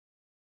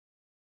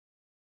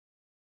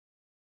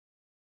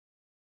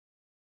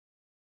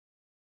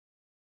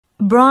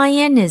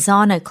Brian is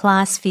on a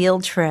class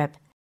field trip.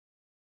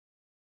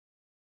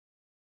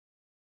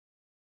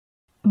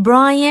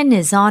 Brian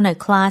is on a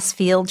class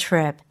field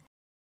trip.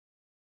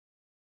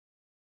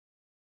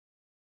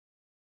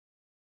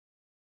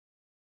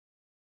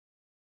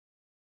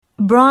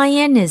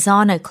 Brian is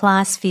on a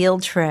class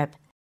field trip.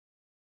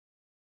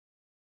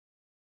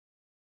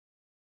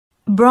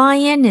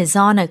 Brian is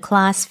on a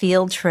class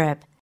field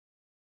trip.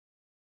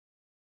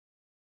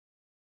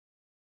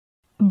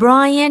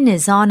 Brian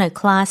is on a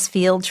class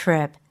field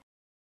trip.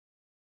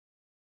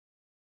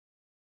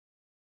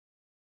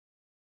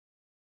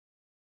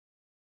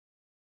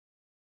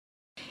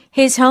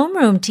 His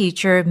homeroom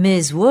teacher,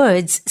 Ms.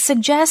 Woods,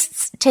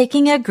 suggests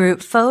taking a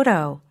group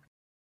photo.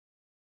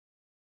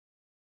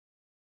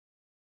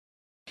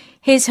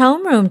 His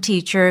homeroom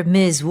teacher,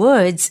 Ms.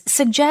 Woods,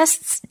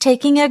 suggests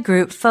taking a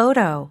group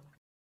photo.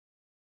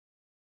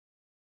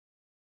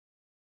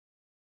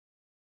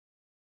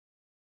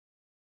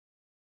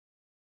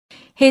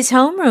 His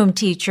homeroom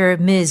teacher,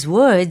 Ms.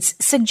 Woods,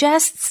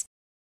 suggests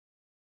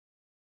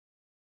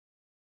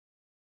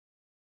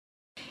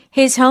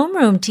His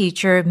homeroom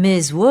teacher,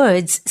 Ms.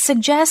 Woods,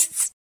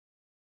 suggests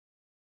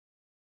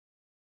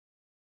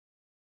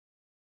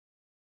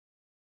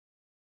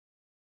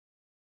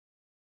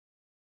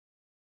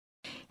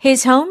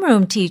His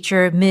homeroom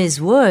teacher,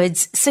 Ms.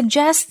 Woods,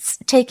 suggests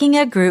taking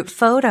a group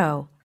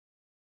photo.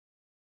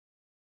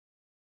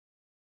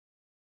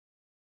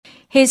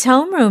 His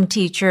homeroom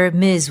teacher,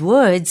 Ms.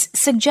 Woods,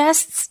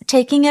 suggests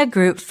taking a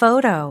group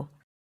photo.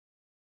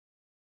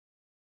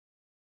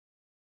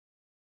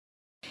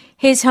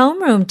 His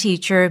homeroom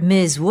teacher,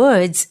 Ms.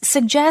 Woods,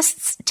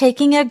 suggests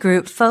taking a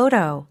group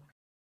photo.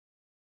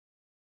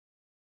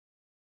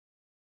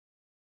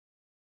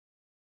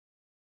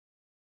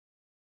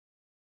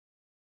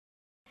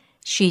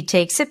 She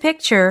takes a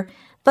picture,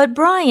 but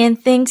Brian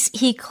thinks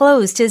he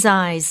closed his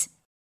eyes.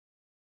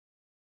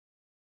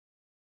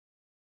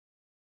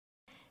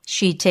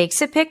 She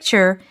takes a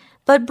picture,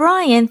 but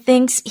Brian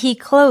thinks he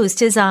closed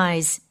his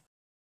eyes.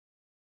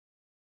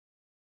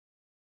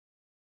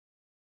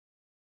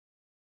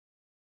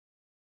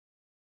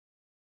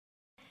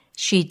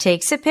 She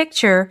takes a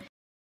picture.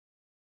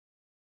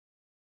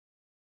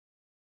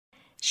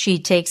 She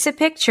takes a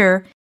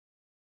picture.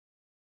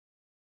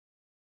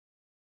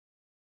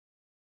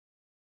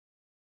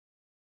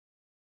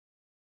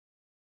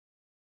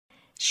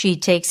 She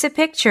takes a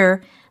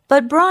picture,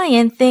 but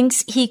Brian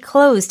thinks he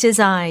closed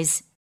his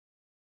eyes.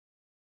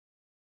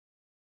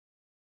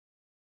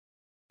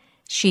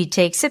 She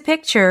takes a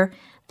picture,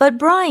 but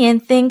Brian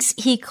thinks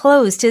he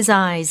closed his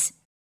eyes.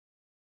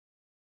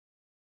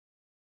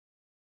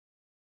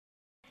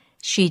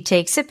 She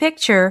takes a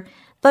picture,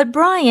 but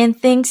Brian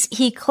thinks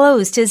he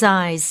closed his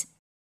eyes.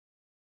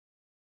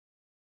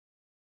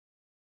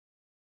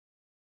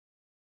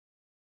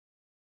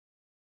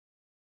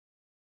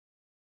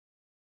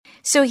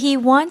 So he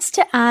wants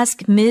to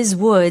ask Ms.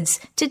 Woods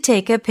to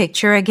take a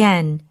picture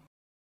again.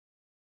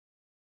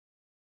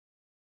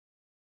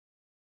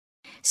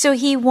 So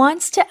he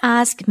wants to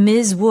ask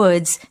Ms.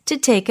 Woods to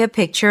take a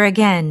picture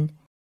again.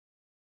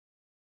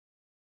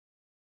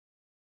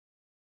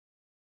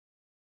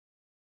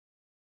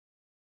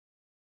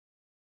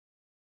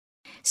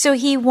 So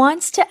he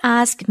wants to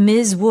ask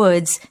Ms.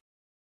 Woods.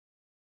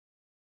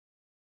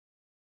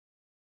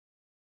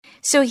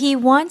 So he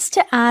wants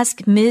to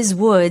ask Ms.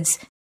 Woods.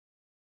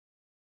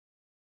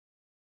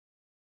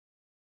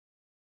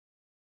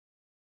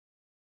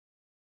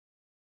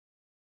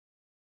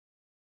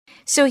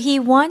 So he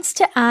wants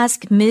to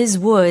ask Ms.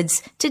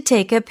 Woods to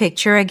take a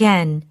picture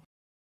again.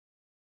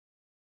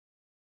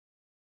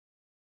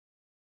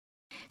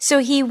 So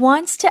he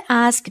wants to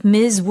ask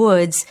Ms.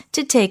 Woods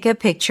to take a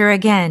picture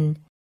again.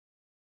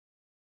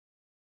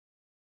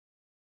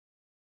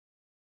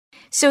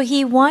 So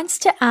he wants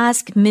to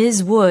ask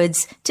Ms.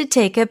 Woods to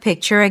take a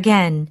picture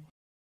again.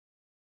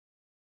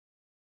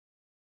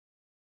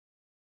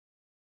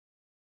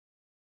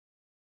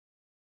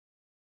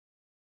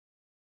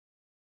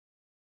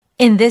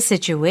 In this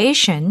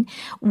situation,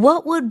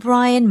 what would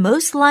Brian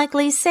most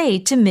likely say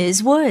to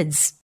Ms.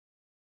 Woods?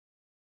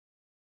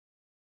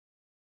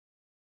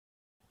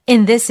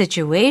 In this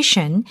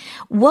situation,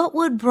 what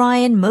would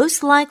Brian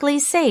most likely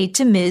say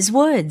to Ms.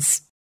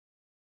 Woods?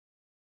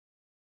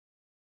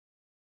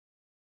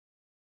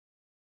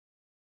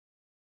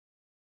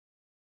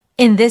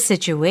 In this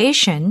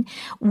situation,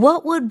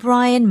 what would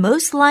Brian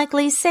most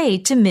likely say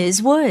to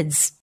Ms.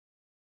 Woods?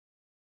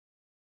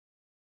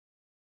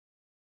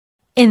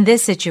 In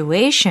this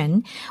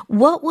situation,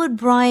 what would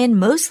Brian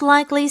most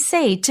likely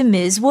say to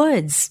Ms.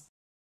 Woods?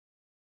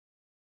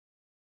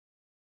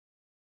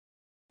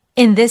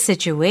 In this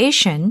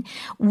situation,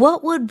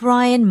 what would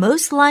Brian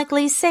most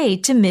likely say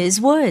to Ms.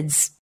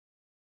 Woods?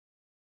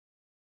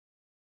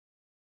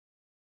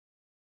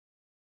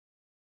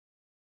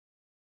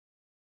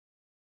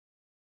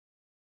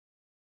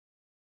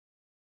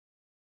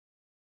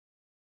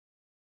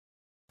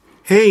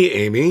 Hey,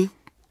 Amy,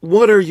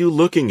 what are you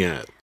looking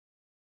at?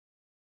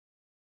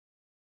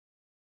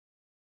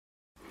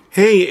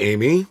 Hey,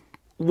 Amy,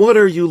 what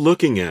are you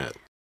looking at?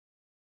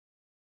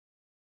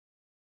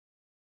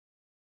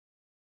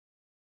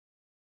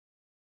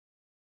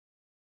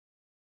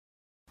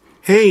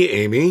 Hey,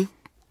 Amy,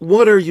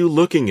 what are you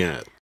looking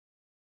at?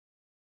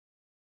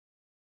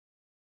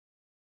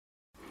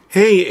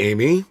 Hey,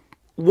 Amy,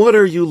 what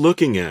are you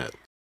looking at?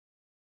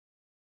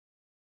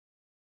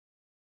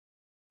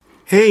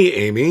 Hey,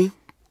 Amy,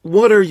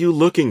 what are you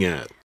looking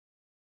at?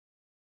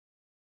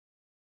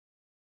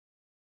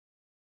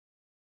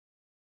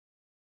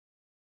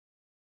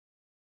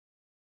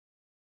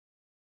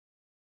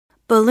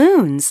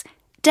 Balloons.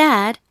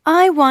 Dad,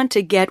 I want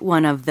to get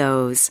one of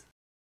those.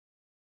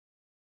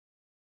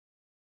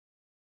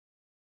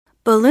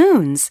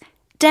 Balloons.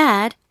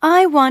 Dad,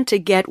 I want to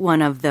get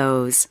one of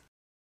those.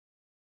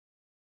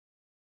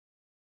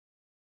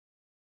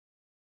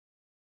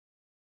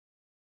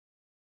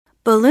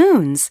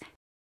 Balloons.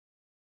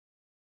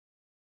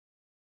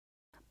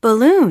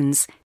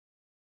 Balloons.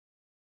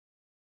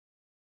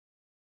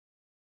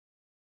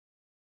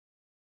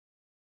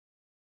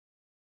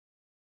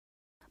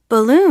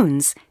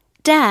 Balloons.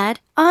 Dad,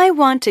 I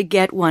want to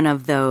get one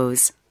of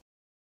those.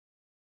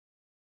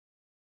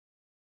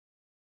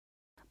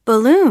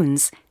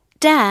 Balloons.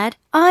 Dad,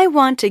 I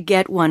want to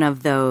get one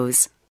of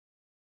those.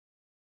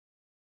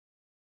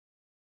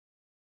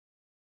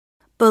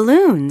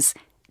 Balloons.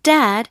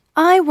 Dad,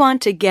 I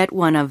want to get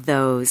one of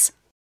those.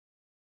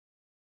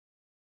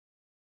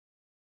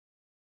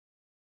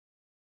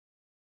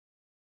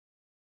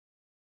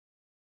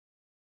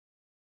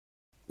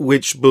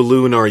 Which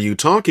balloon are you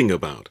talking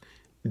about?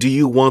 Do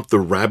you want the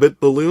rabbit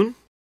balloon?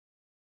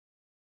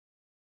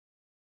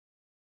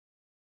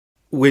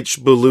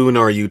 Which balloon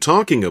are you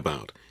talking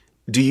about?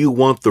 Do you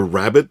want the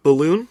rabbit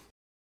balloon?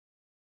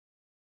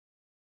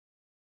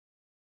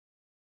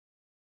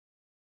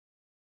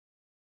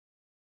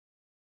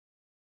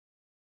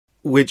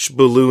 Which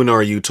balloon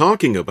are you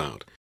talking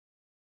about?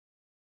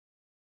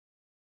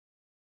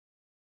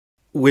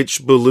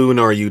 Which balloon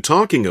are you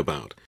talking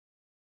about?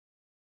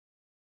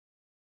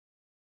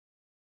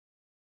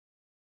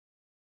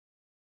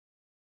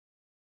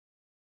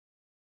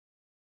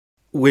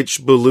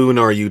 Which balloon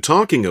are you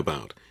talking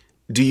about?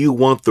 Do you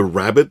want the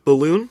rabbit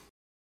balloon?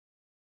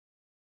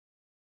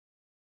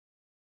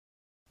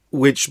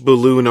 Which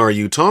balloon are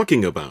you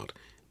talking about?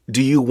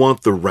 Do you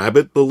want the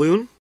rabbit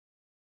balloon?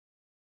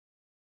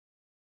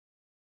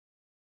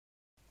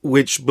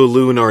 Which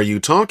balloon are you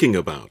talking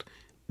about?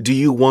 Do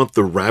you want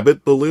the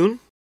rabbit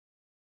balloon?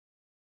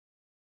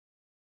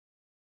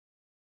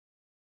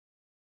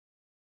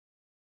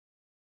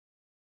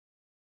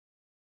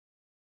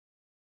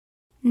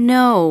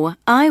 No,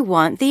 I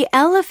want the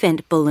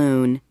elephant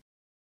balloon.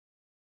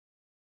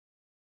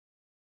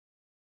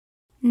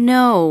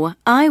 No,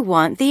 I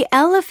want the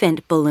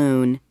elephant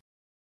balloon.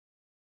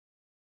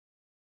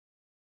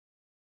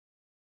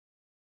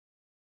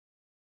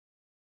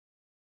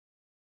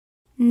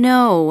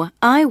 No,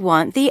 I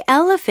want the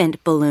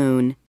elephant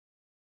balloon.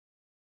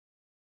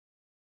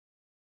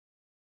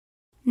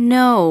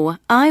 No,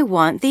 I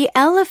want the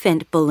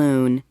elephant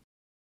balloon.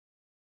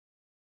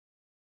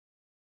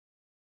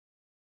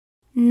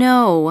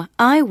 No,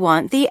 I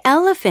want the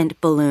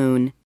elephant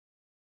balloon.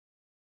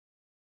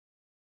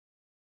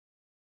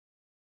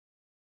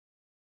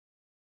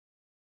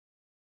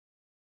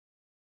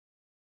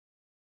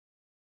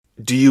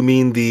 Do you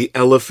mean the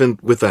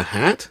elephant with a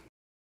hat?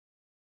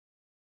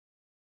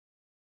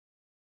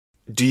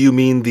 Do you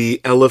mean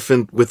the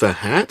elephant with a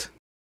hat?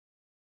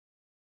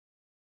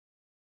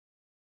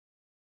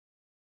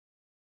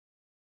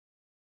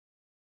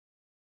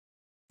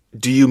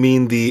 Do you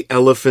mean the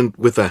elephant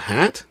with a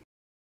hat?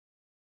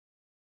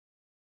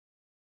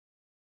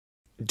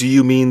 Do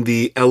you mean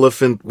the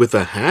elephant with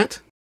a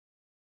hat?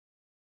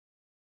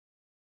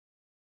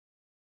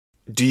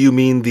 Do you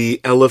mean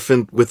the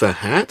elephant with a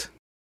hat?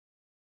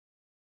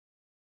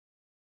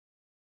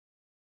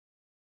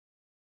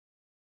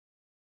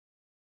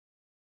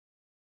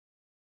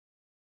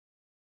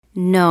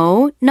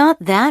 No, not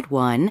that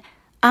one.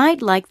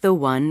 I'd like the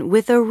one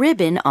with a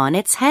ribbon on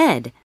its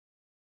head.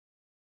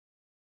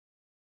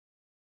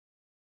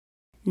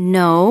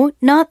 No,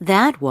 not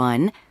that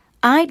one.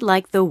 I'd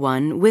like the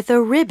one with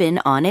a ribbon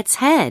on its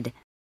head.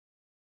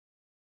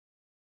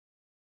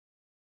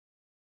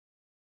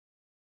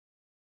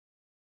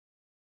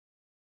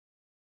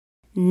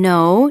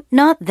 No,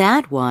 not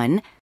that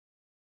one.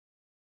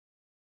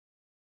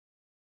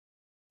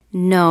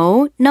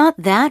 No, not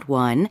that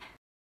one.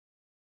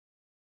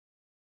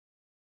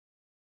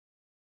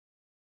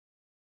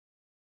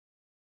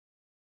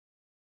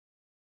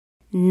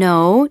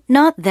 No,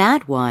 not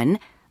that one.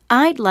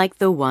 I'd like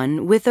the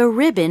one with a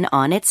ribbon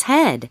on its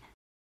head.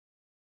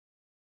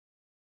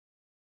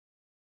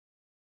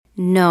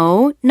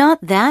 No, not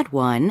that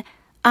one.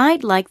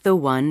 I'd like the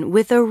one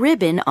with a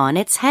ribbon on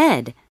its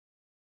head.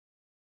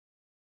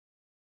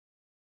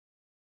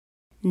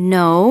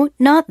 No,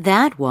 not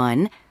that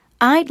one.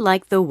 I'd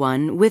like the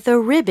one with a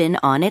ribbon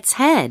on its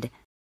head.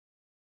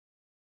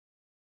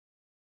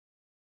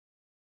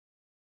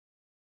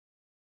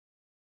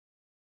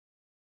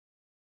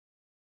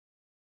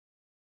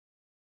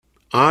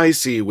 I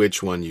see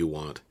which one you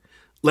want.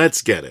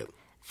 Let's get it.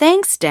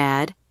 Thanks,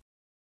 Dad.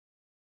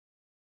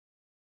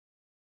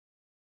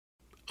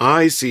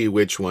 I see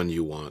which one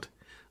you want.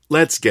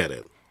 Let's get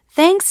it.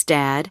 Thanks,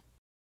 Dad.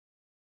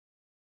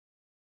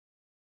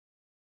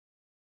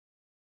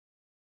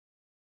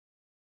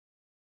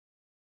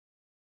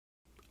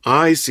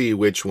 I see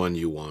which one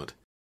you want.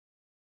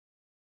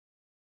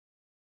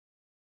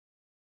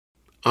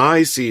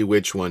 I see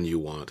which one you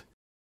want.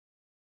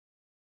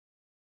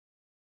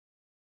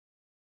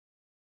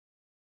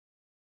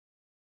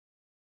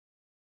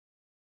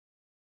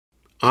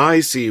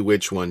 I see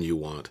which one you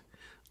want.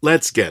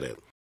 Let's get it.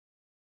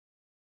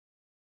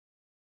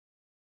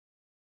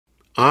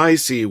 I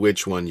see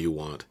which one you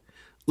want.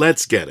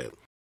 Let's get it.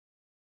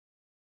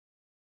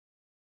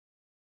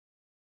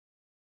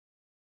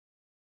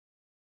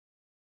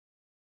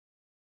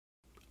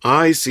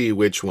 I see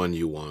which one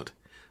you want.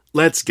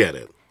 Let's get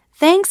it.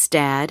 Thanks,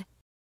 Dad.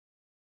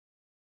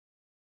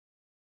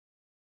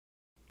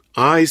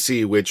 I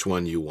see which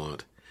one you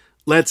want.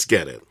 Let's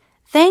get it.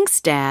 Thanks,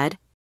 Dad.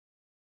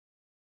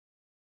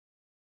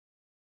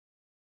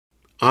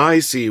 I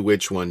see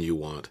which one you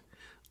want.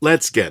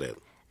 Let's get it.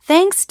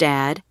 Thanks,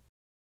 Dad.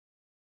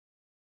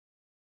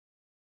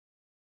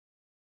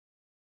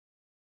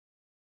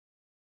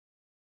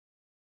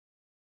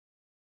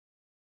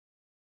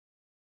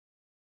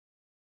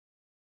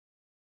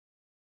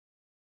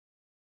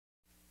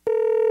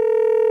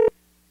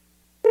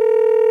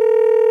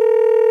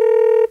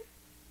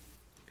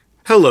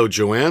 Hello,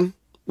 Joanne.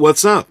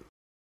 What's up?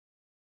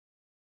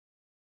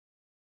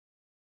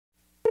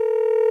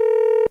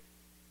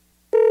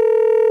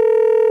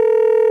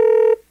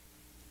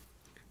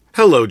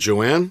 Hello,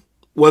 Joanne.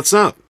 What's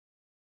up?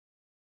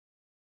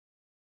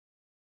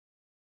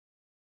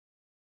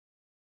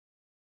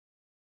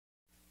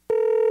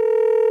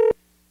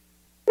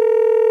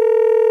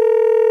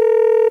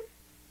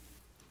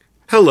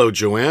 Hello,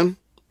 Joanne.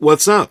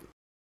 What's up?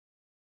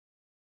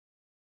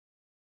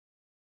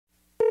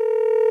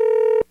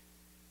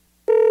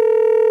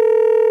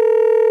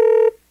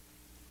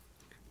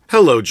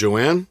 Hello,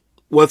 Joanne.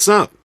 What's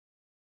up?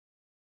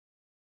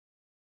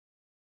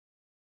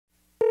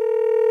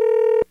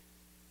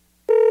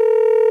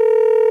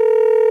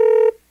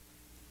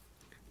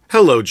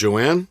 Hello,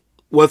 Joanne.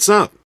 What's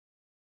up?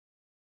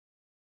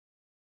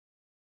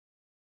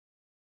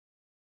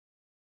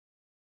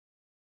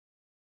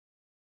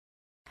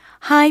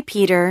 Hi,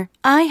 Peter.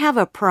 I have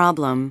a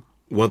problem.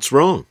 What's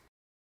wrong?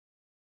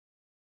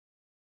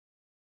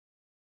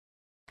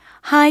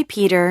 Hi,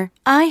 Peter.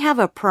 I have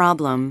a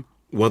problem.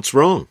 What's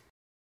wrong?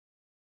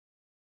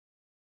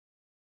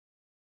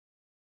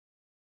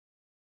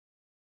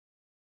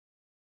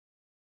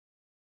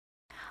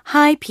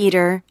 Hi,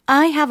 Peter.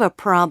 I have a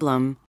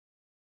problem.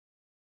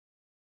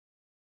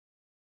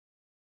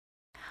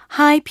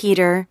 Hi,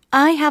 Peter.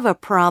 I have a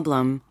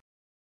problem.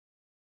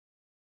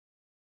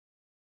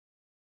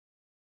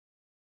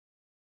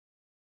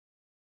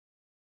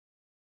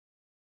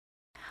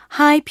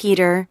 Hi,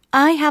 Peter.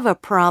 I have a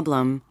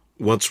problem.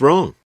 What's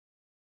wrong?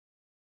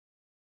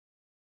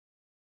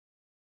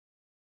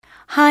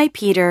 Hi,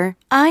 Peter.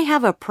 I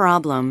have a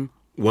problem.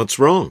 What's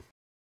wrong?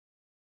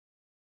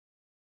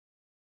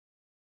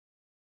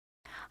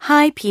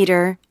 Hi,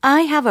 Peter.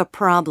 I have a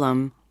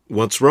problem.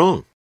 What's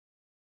wrong?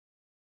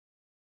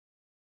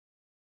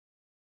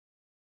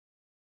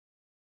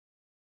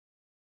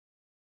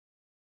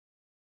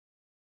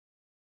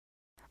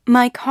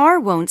 My car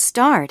won't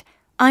start.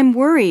 I'm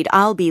worried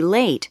I'll be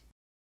late.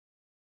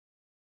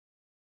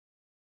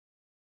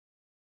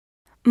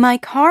 My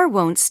car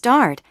won't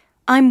start.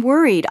 I'm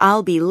worried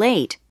I'll be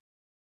late.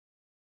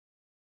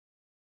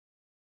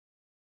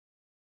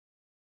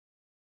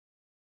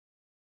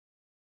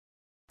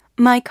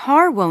 My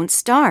car won't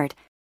start.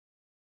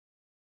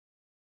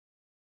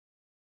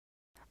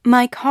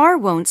 My car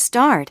won't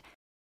start.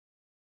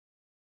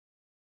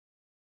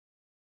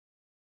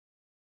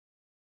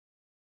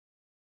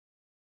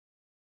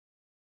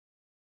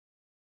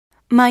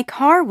 My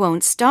car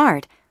won't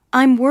start.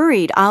 I'm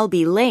worried I'll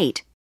be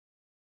late.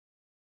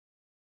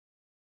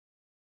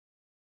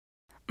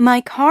 My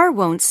car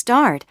won't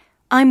start.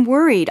 I'm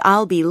worried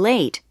I'll be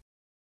late.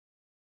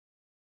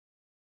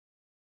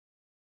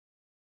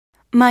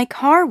 My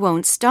car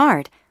won't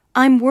start.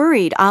 I'm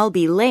worried I'll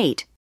be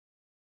late.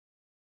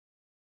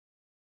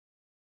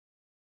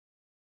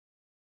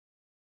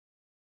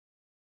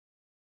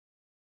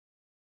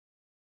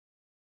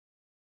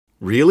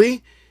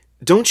 Really?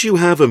 Don't you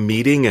have a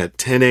meeting at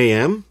 10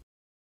 a.m.?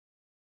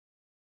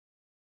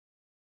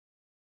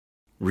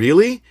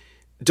 Really?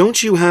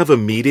 Don't you have a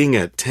meeting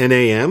at 10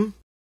 a.m.?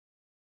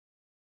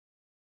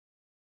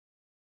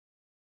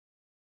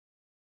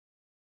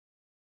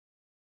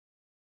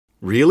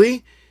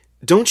 Really?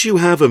 Don't you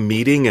have a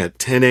meeting at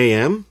 10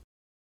 a.m.?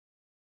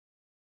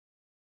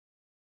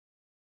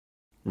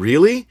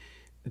 Really?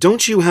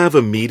 Don't you have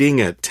a meeting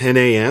at 10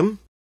 a.m.?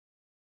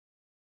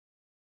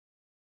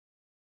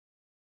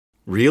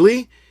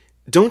 Really?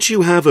 Don't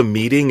you have a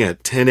meeting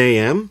at 10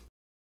 a.m.?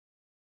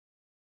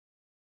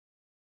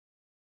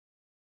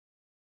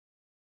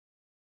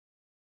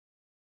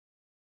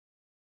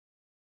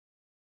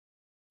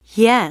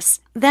 Yes,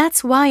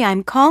 that's why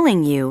I'm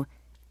calling you.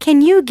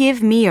 Can you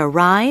give me a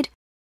ride?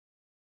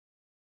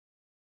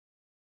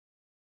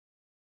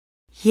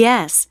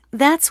 Yes,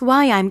 that's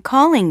why I'm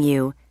calling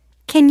you.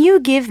 Can you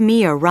give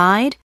me a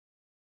ride?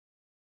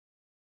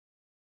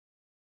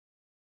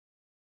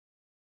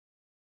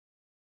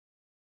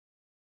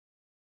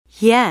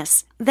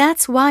 Yes,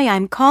 that's why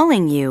I'm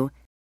calling you.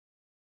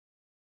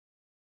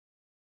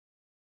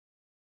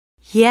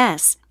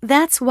 Yes,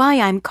 that's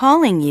why I'm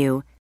calling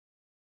you.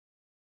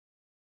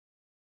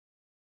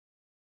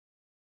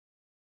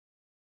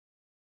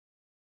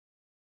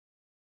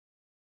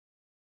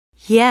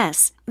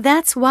 Yes,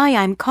 that's why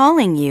I'm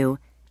calling you.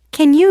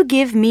 Can you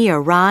give me a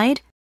ride?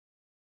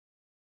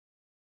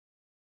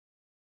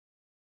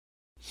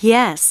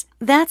 Yes,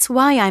 that's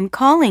why I'm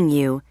calling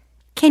you.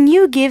 Can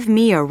you give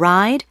me a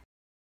ride?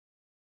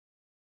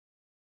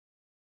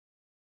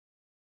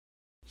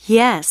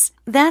 Yes,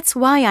 that's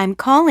why I'm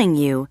calling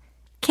you.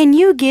 Can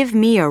you give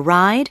me a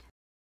ride?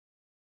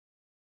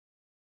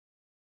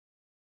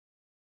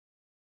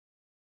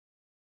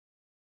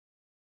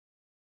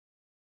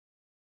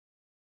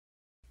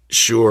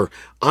 Sure,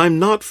 I'm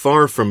not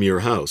far from your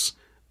house.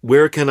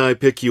 Where can I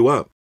pick you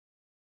up?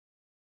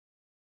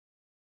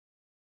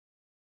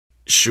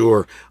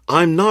 Sure,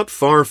 I'm not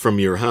far from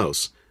your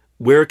house.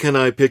 Where can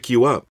I pick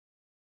you up?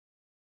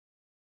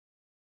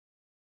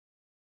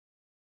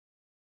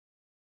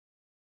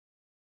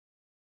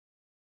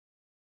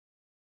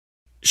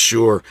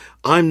 Sure,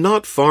 I'm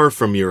not far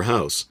from your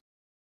house.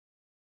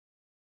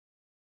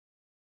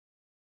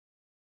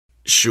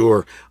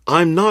 Sure,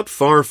 I'm not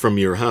far from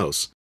your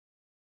house.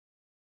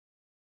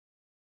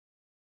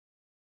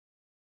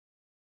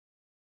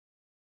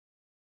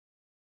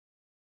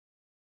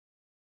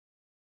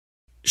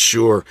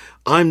 Sure,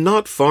 I'm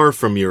not far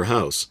from your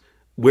house.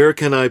 Where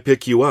can I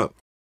pick you up?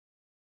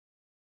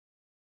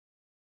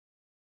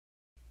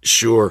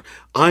 Sure,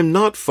 I'm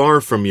not far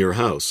from your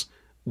house.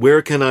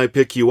 Where can I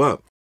pick you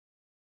up?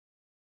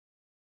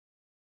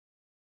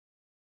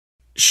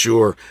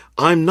 Sure,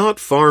 I'm not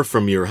far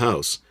from your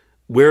house.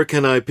 Where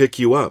can I pick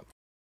you up?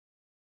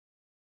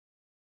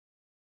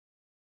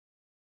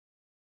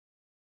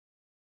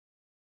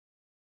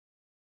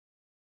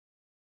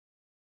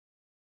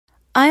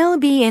 I'll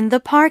be in the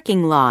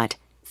parking lot.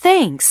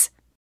 Thanks.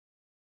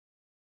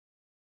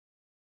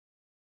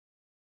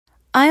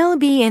 I'll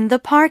be in the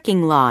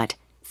parking lot.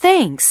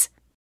 Thanks.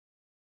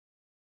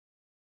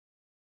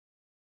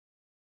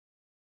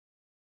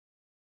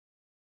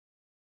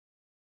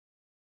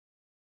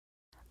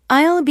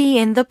 I'll be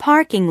in the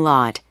parking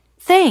lot.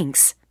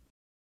 Thanks.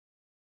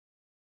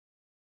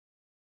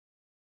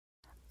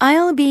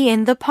 I'll be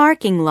in the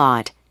parking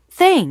lot.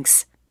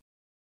 Thanks.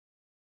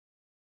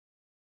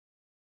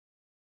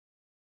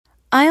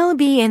 I'll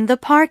be in the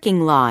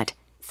parking lot.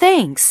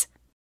 Thanks.